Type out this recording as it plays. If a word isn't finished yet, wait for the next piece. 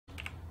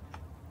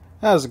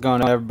How's it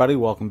going, everybody?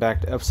 Welcome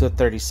back to episode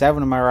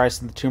 37 of my Rise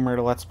of the Tomb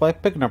Raider Let's Play,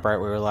 picking up right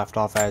where we left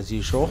off as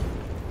usual.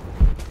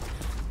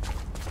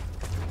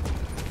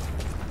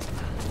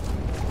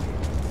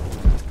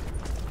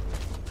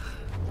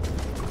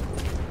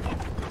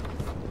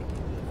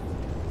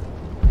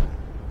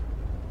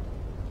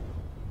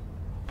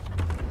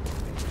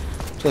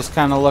 Just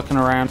kind of looking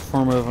around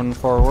before moving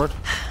forward.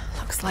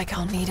 Looks like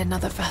I'll need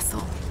another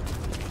vessel.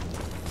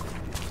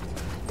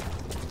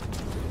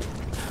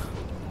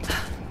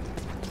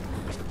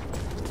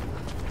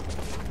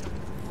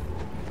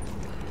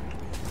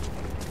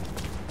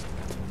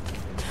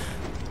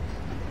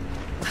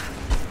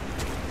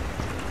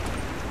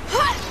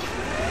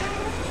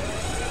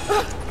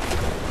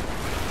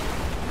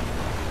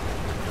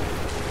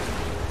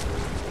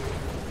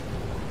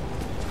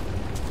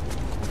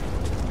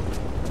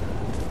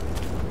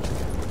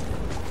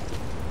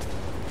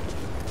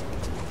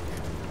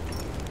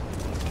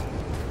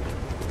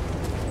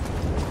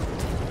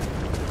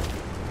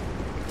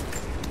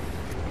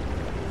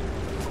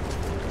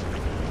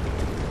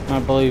 I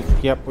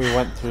believe, yep, we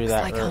went through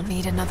that Looks like I'll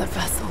need another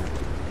vessel.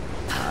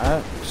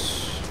 Alright.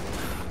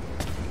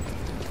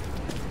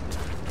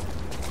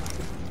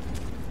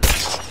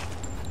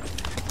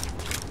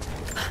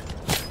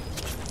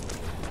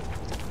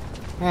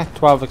 Eh,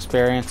 12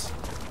 experience.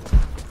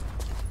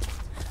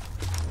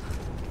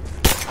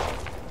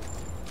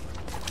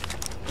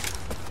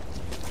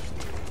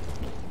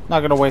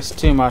 Not gonna waste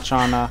too much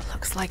on,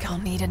 Looks like I'll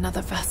need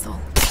another vessel.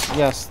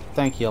 Yes,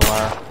 thank you,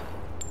 Lara.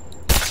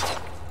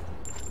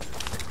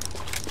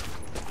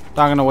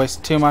 Not gonna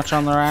waste too much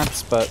on the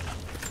rats, but...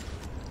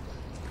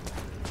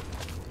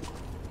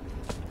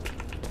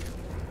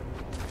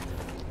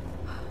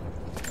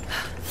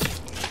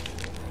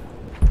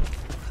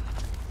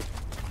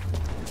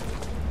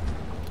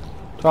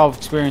 $12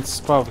 experience is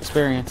 12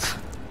 experience.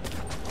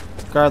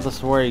 Regardless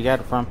of where you get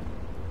it from.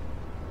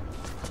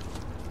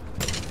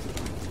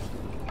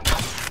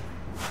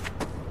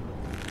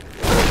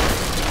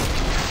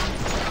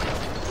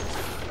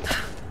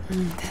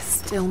 There's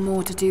still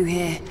more to do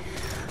here.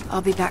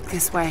 I'll be back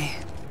this way.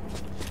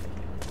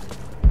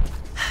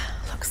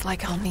 Looks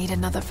like I'll need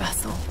another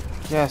vessel.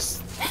 Yes,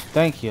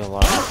 thank you,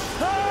 Lara.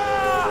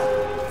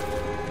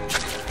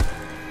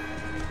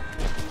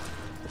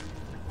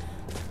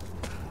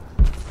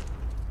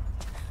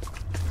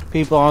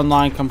 People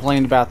online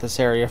complained about this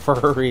area for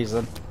a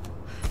reason.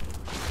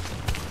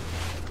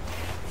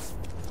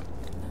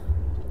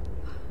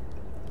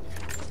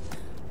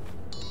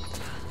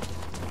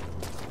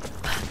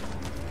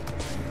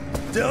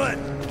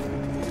 Dylan!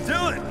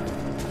 Dylan!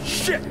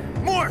 Shit!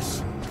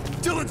 Morse!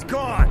 Dylan's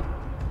gone!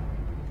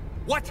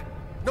 What?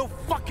 No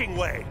fucking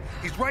way!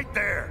 He's right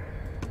there!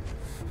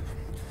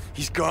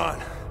 He's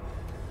gone.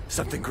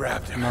 Something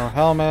grabbed him. No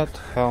helmet,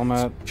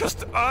 helmet,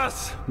 Just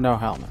us! no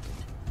helmet.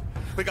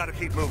 We gotta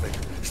keep moving.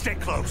 Stay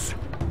close.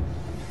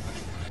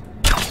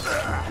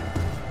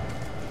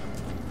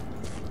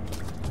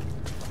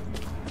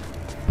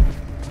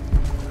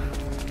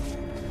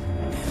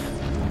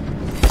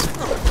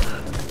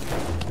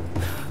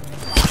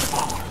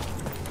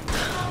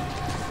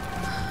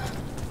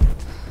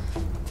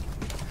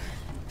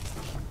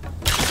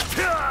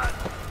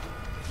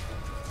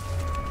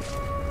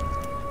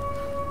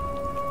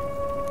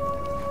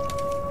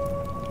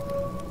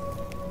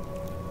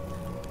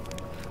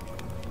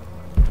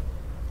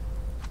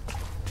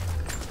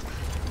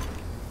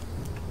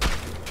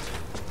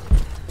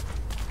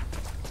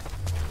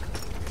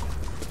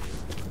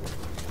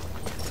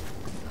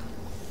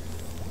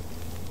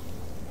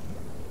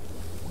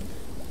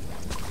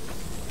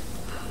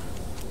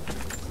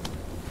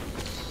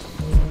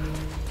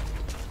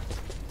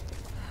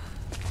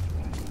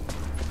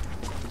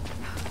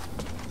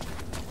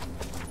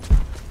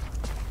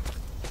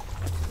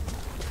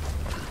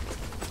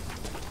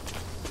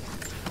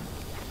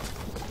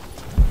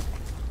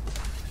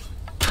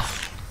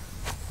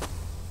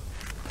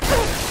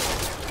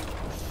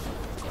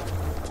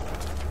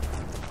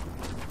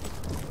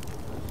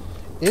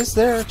 Is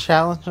there a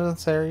challenge in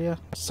this area?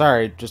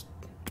 Sorry, just...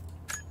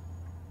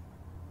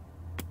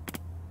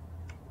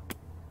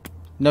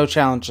 No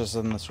challenges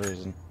in this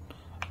reason.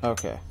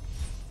 Okay.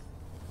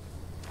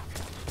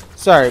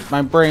 Sorry,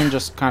 my brain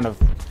just kind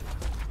of...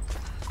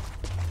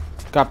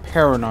 got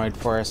paranoid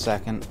for a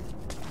second.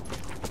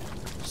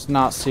 It's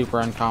not super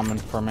uncommon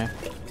for me.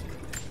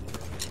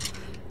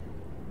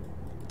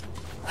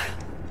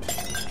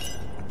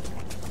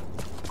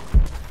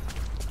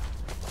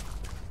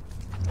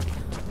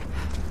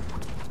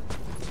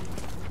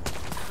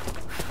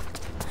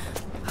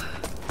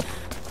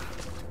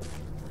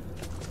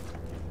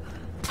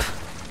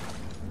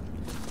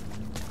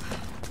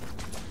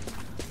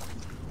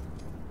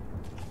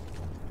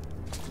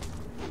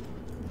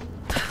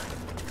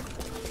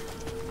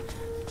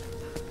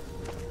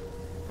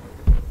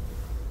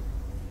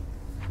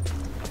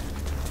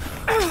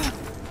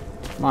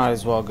 Might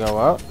as well go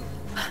up.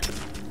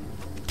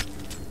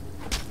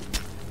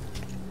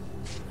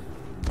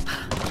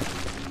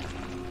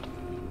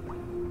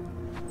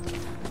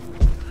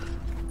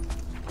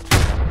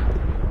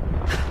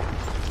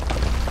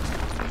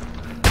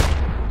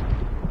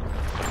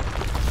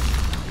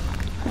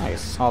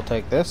 I'll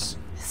take this.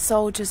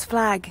 Soldier's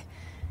flag.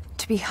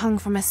 To be hung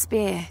from a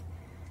spear.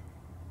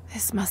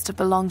 This must have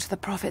belonged to the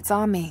Prophet's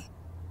army.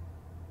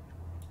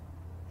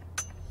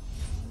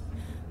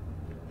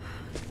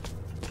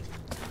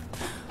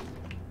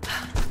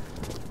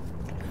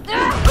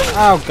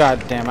 Oh,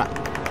 god damn it.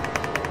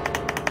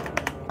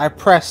 I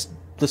pressed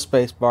the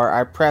space bar.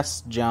 I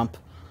pressed jump.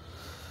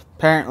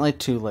 Apparently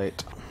too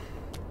late.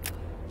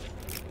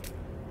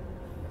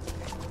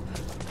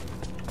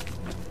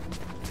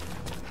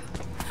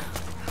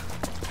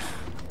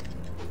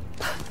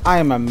 I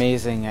am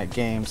amazing at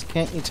games,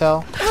 can't you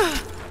tell?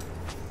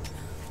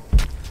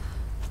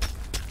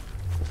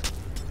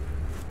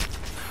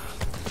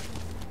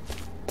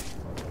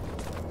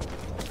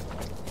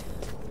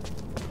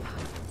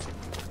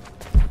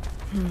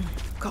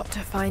 Got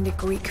to find a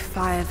Greek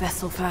fire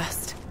vessel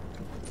first.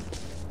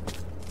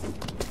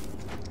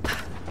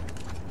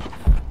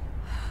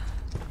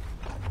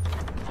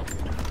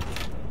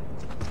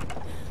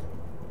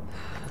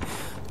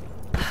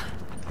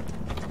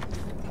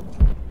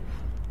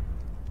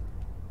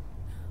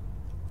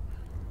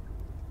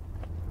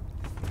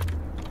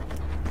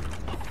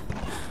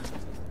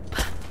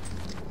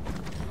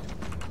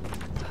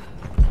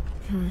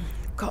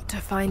 Got to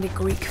find a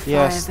Greek fire vessel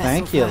Yes,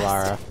 thank you, first.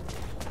 Lara.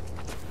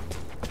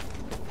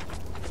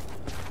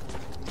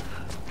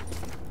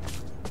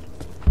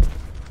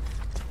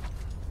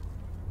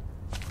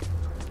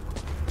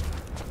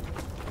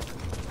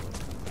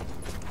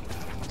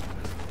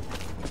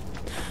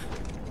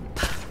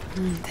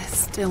 There's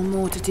still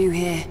more to do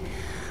here.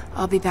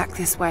 I'll be back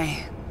this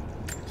way.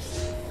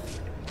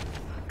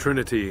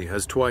 Trinity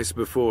has twice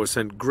before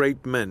sent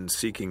great men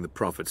seeking the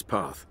Prophet's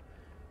path,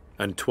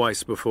 and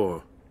twice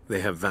before they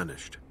have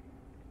vanished.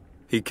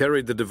 He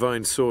carried the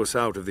divine source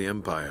out of the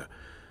Empire,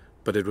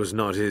 but it was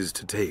not his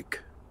to take.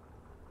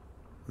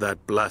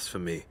 That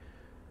blasphemy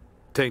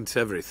taints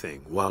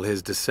everything while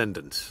his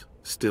descendants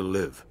still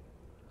live.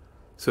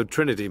 So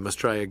Trinity must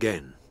try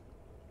again.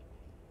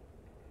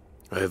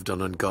 I have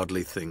done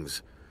ungodly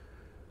things,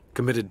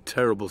 committed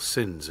terrible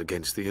sins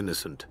against the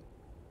innocent,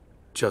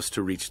 just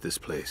to reach this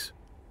place.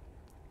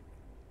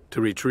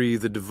 To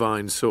retrieve the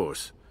divine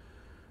source.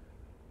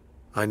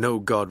 I know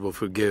God will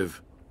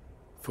forgive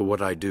for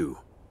what I do.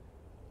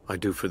 I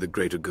do for the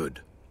greater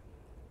good.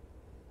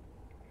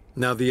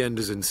 Now the end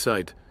is in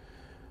sight.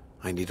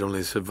 I need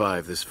only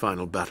survive this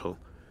final battle,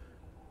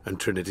 and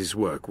Trinity's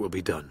work will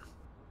be done.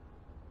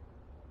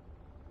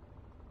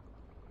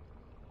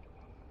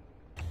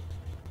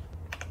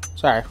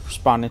 Sorry,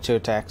 responding to a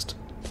text.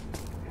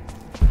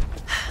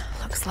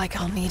 Looks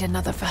like I'll need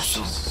another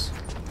vessel.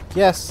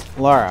 Yes,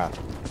 Lara.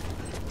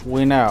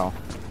 We know.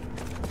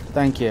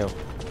 Thank you.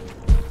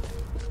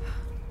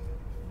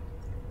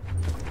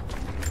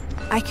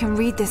 I can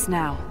read this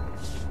now.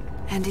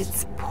 And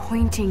it's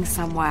pointing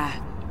somewhere.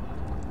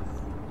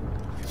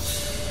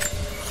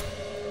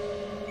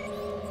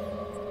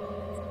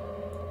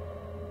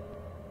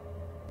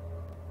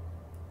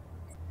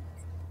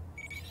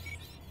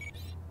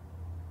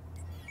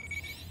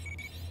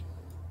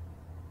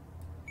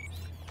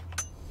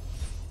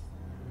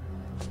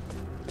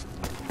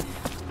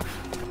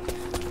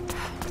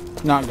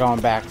 Not going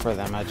back for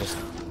them, I just...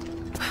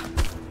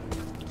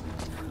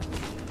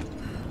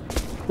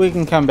 We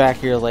can come back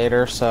here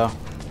later, so...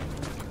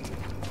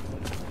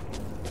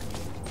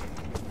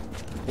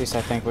 At least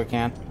I think we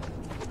can.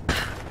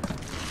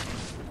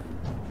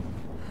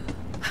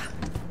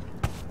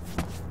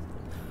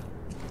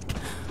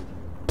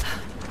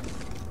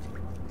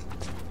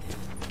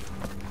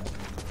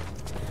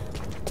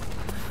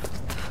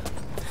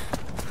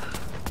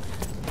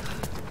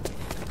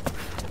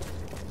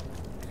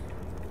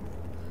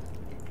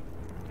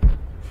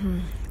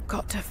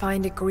 Got to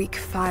find a Greek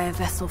fire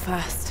vessel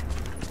first.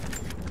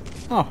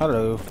 Oh,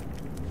 hello.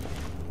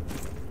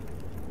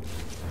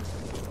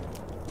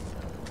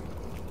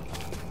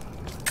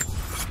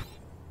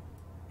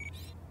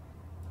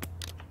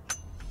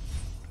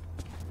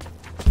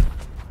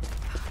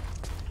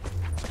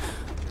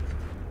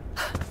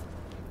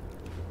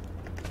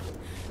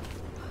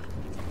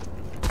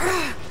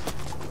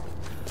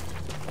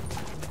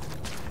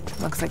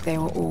 Looks like they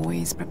were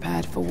always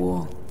prepared for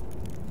war.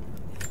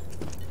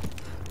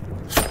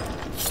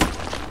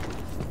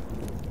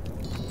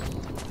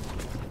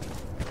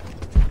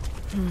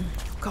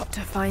 Got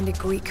to find a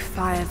Greek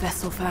fire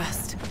vessel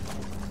first.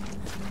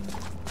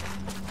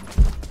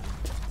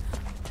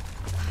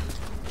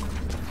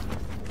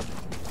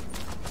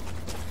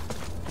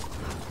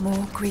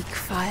 More Greek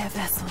fire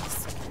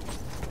vessels.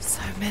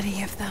 So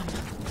many of them.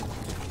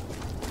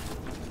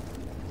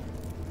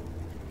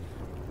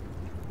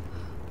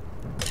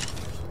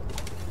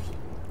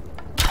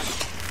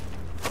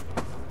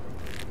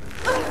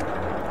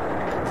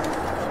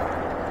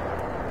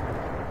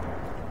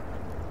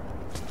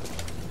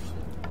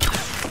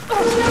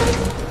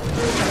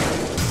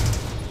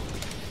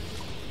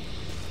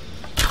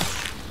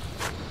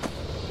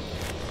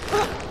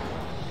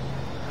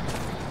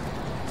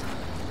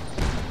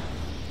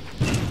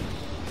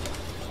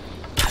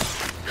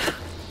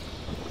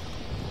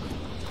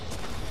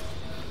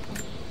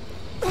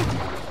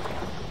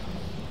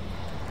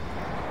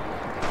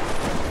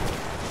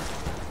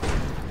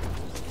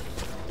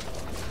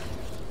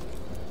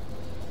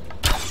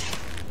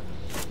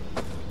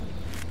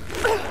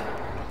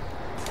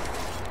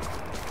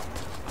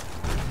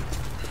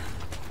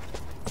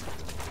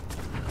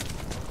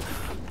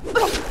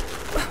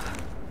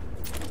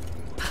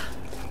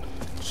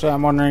 So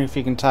I'm wondering if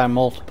you can tie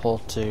multiple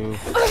to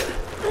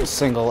a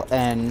single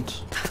end.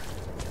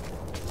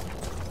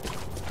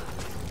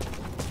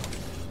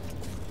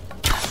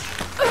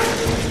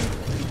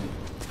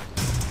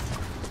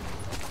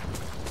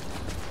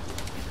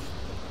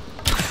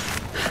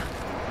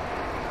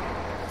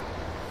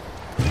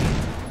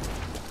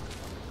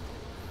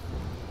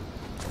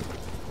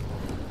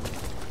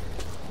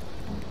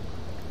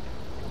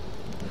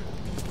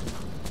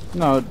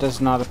 No, it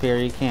does not appear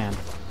you can.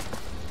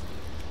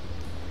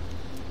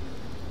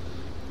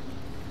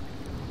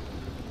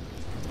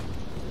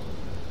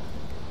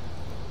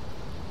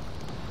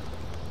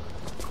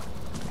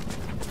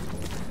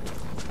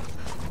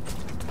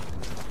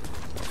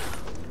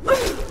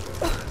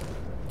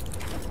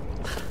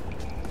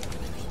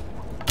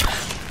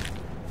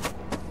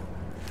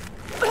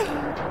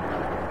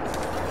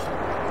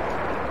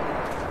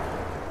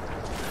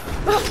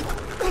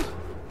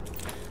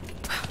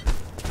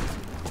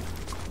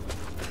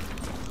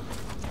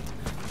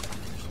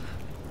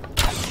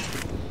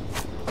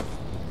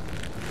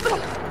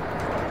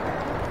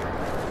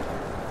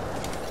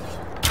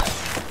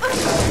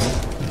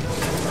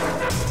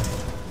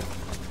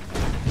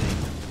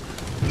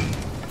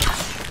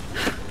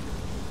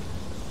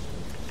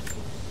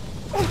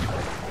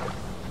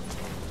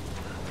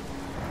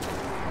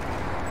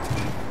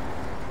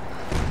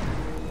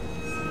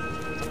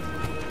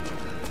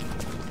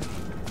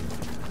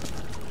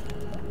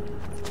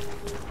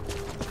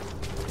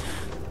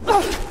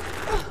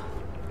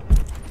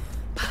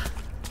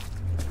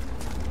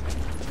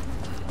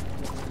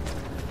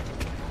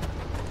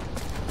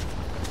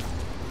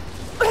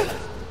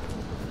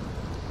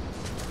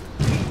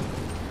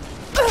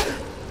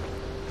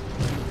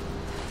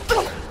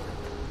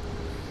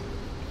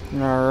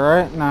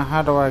 Alright, now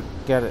how do I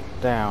get it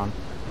down?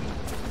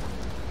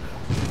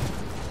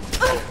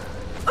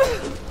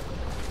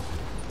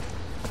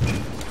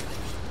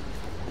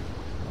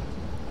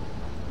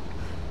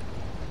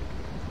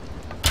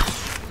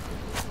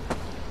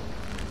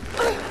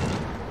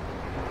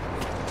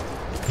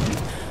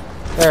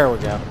 There we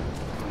go.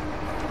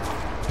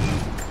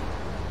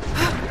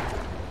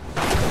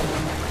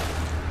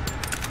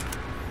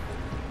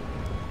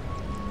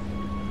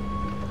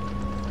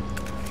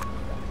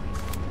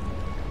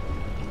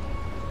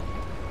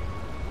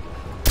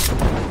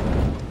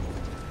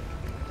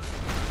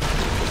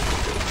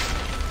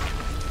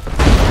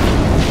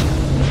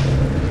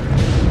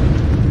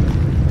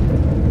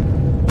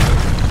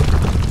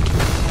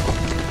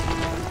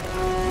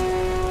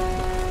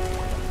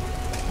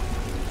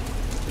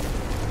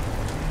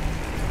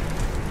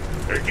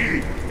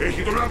 Εκεί!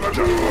 Έχει τον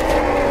άπατζα!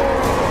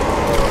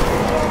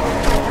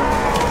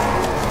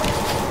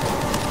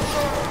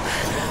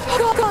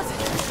 Oh God!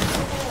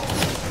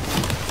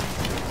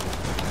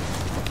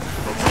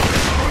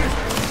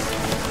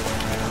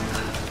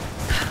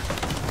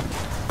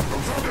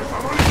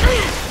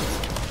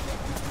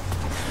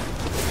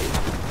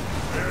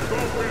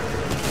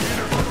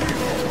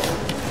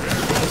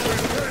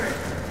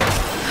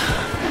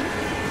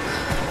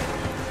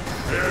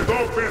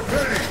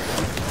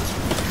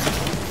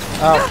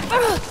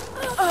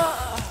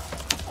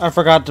 I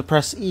forgot to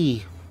press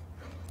E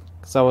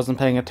because I wasn't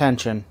paying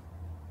attention.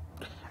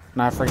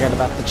 And I forget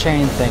about the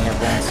chain thing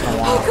every once in a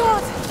while. Oh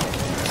God!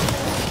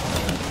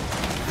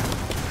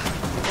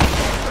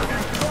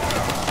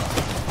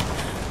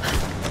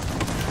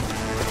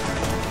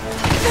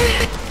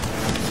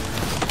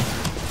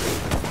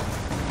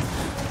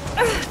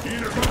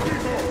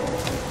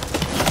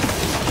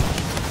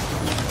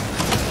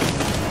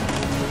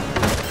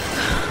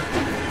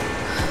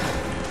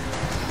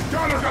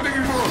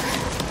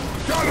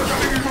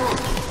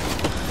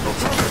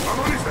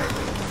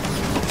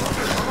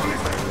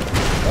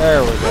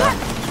 There we go.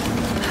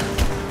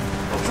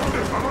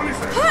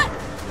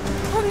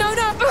 Oh no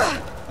no!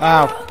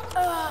 Ow.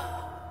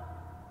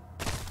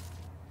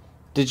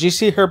 Did you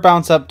see her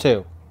bounce up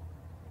too?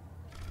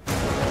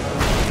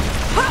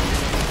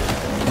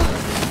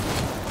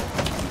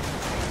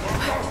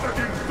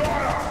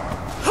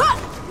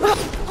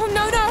 Oh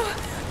no no!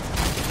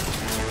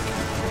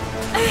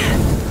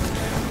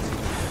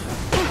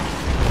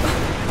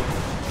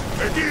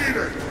 Εκεί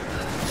είναι!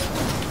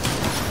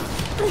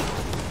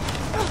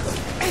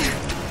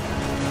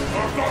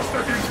 Φορτώστε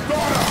την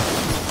τώρα!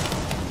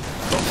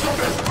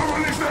 Κοψόντες,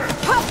 αμολύστε!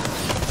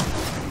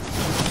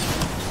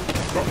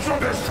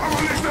 Κοψόντες,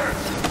 αμολύστε!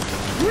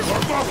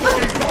 Φορτώστε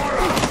την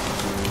τώρα!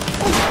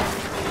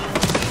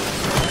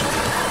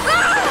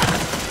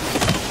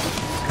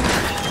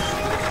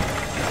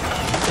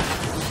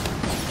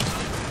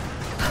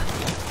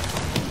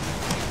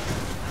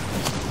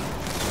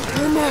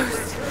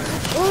 Almost!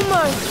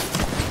 Almost!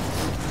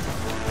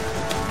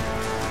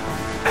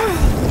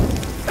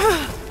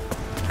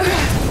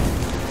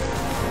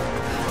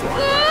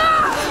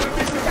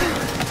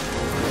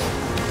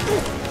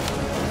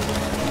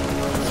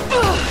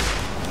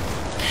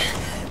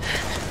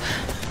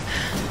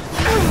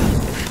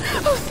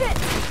 Oh shit!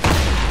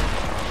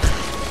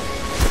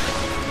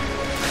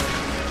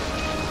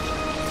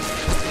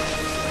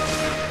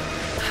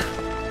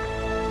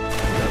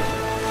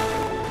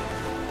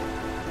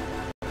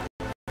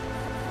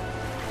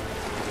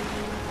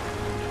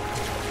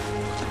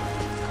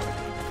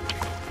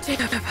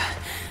 Jacob,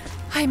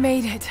 I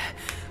made it.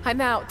 I'm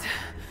out.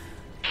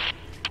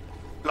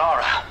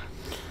 Lara,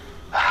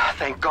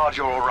 thank God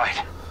you're all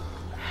right.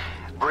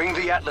 Bring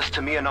the Atlas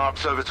to me in our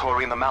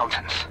observatory in the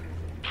mountains.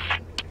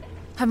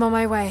 I'm on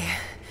my way.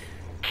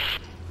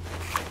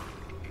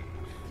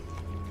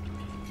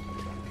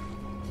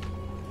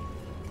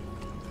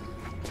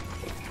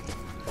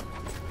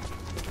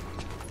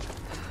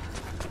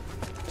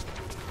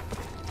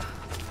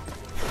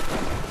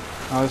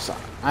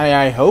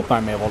 I hope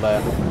I'm able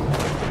to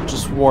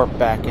just warp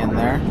back in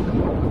there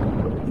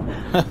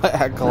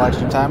at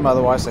collection time,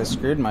 otherwise I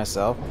screwed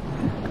myself.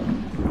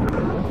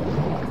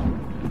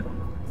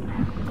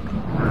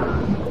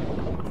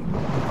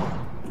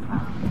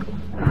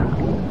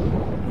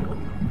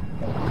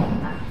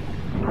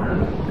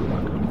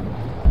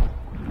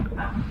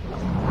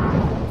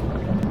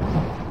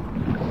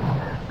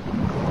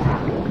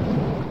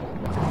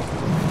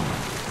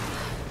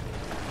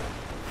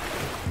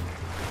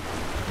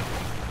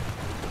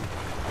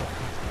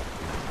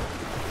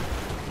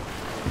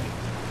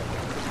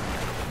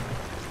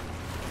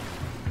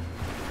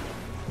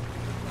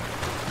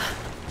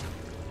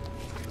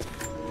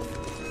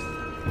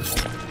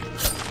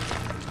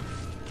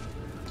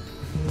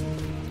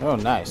 Oh,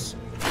 nice.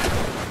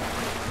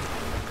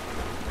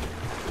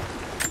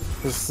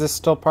 Is this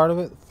still part of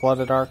it?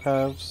 Flooded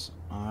archives?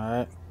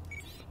 Alright.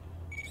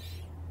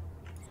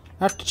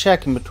 I have to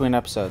check in between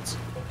episodes.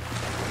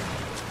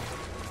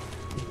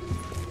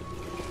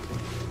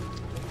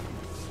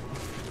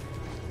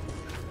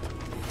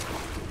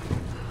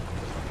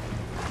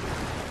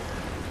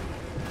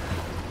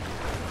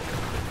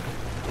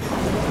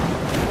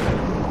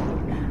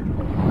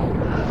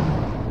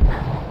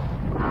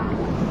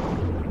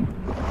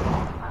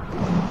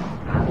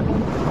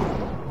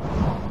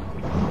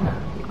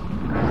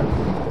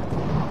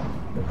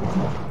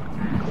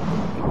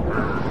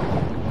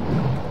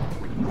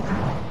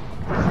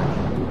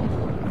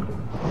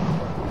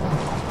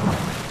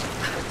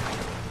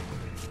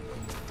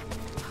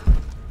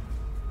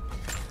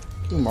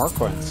 Ooh, more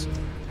coins.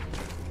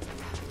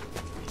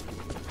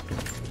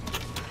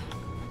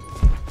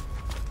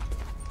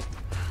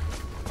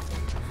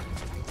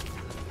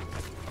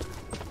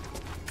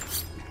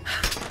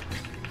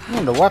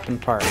 And a weapon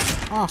part.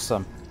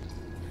 Awesome.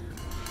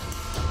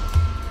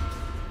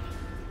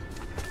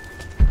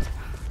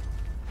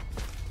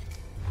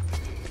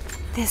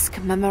 This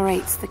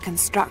commemorates the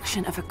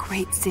construction of a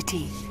great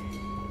city.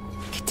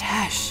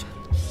 Kitezh.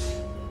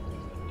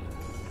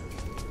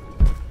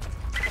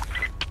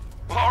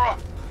 Lara!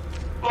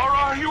 Lara,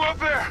 are you up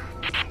there?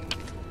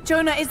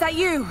 Jonah, is that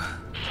you?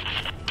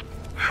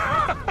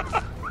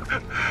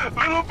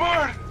 Little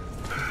bird!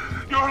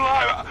 You're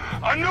alive!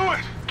 I knew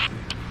it!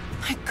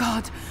 My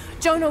God.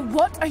 Jonah,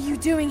 what are you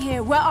doing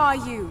here? Where are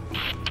you?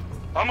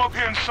 I'm up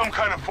here in some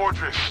kind of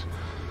fortress.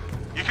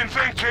 You can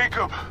thank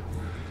Jacob.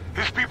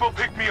 His people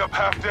picked me up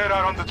half dead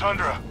out on the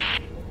tundra.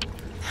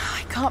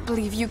 I can't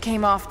believe you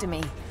came after me.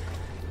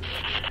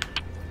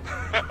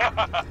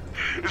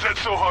 Is that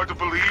so hard to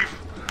believe?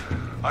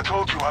 I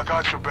told you I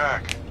got your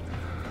back.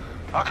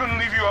 I couldn't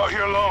leave you out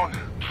here alone.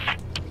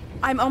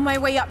 I'm on my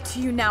way up to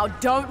you now.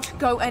 Don't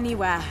go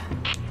anywhere.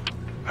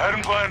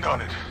 Hadn't planned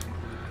on it.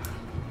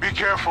 Be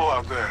careful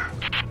out there.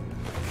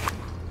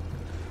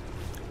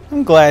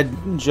 I'm glad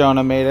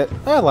Jonah made it.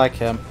 I like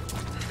him.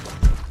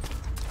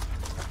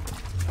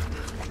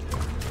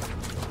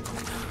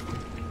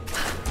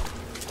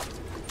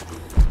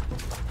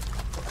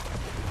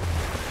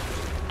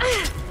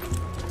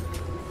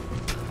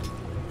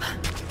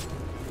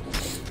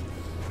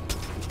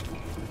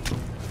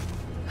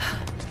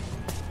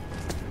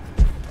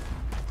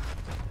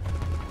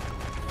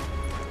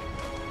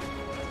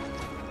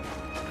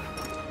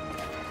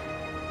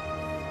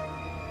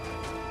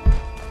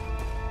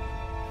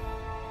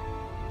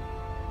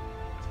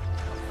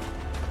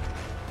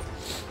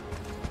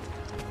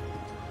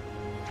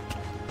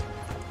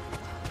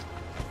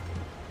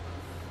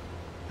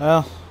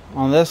 Well,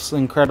 on this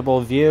incredible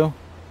view,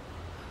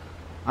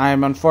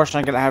 I'm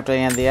unfortunately going to have to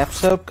end the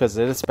episode because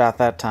it is about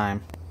that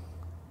time.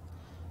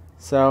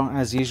 So,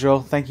 as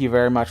usual, thank you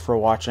very much for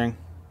watching.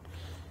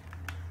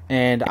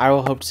 And I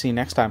will hope to see you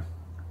next time.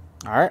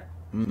 Alright,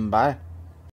 bye.